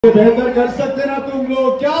बेहतर कर सकते ना तुम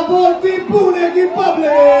लोग। क्या बोलती पुणे की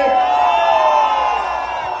पब्लिक?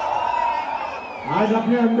 आज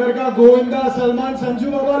अपने अंदर का गोविंदा सलमान संजू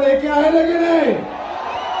बाबा लेके आए लगे नहीं?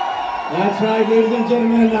 That's right, ladies and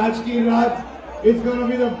gentlemen. आज की रात it's gonna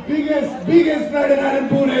be the biggest Friday night in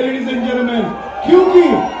Pune, ladies and gentlemen. क्योंकि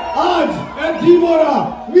आज at Mora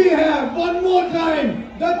we have one more time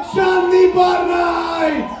the Chandni bar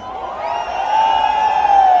night.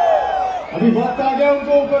 अभी वक्त आ गया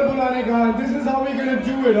उनको ऊपर बुलाने का। This is how we're gonna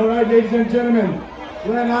do it, all right, ladies and gentlemen.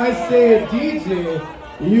 When I say DJ,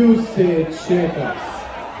 you say Chetas.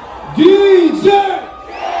 DJ,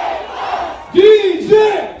 DJ,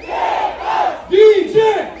 DJ,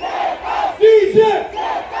 DJ,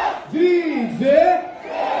 DJ.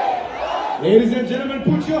 Ladies and gentlemen,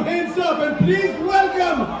 put your hands up and please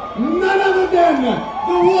welcome none other than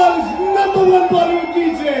the world's #1 Bollywood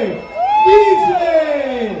DJ, DJ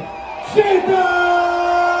Chetas!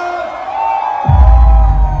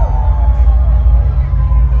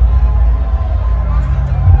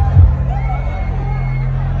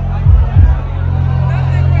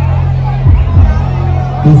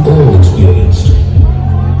 We've all experienced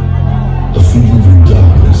a feeling of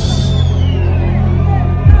darkness,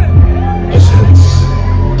 a sense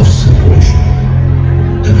of separation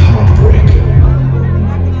and heartbreak.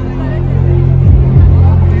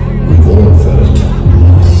 We've all felt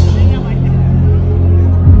lost.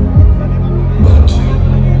 But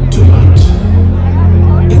tonight,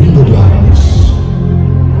 in the darkness,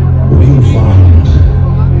 we'll find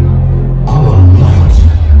our light.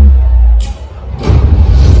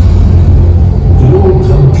 We'll all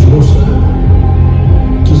come closer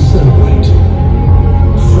to celebrate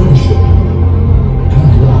friendship and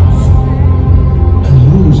love and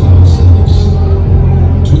lose ourselves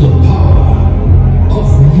to the power of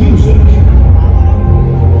music.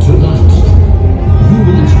 Tonight, you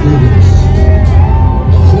will experience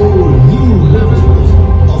a whole new level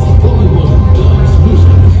of Bollywood dance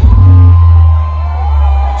music.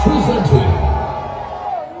 Presenting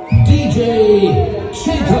DJ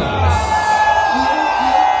Chetas.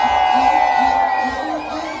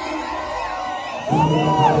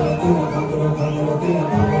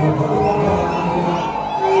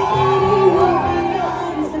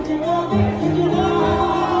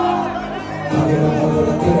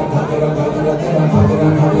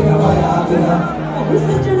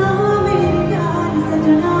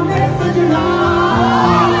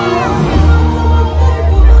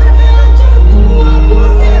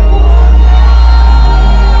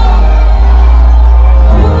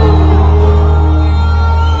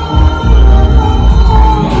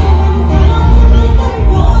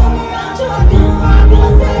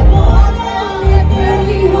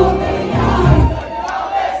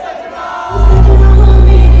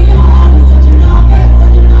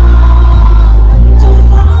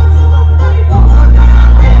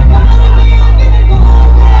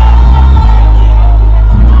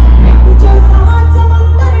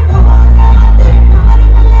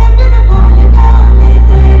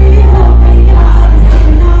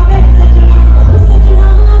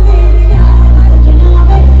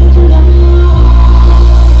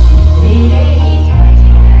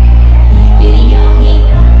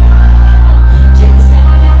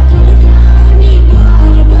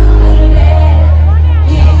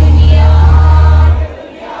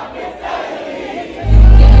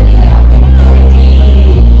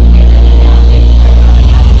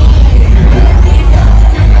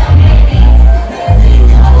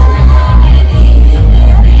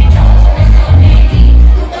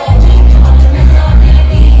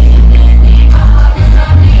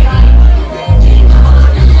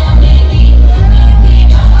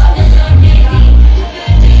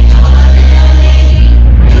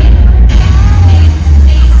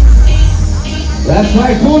 That's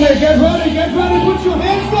right, Pune, get ready, put your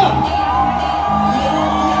hands up!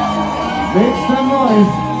 Make some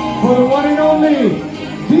noise for the one and only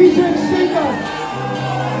DJ Chetas!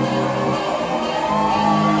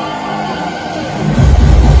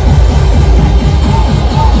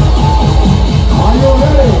 Are you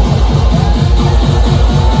ready?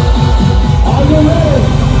 Are you ready?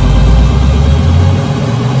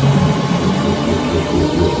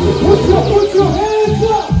 Put your hands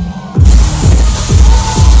up!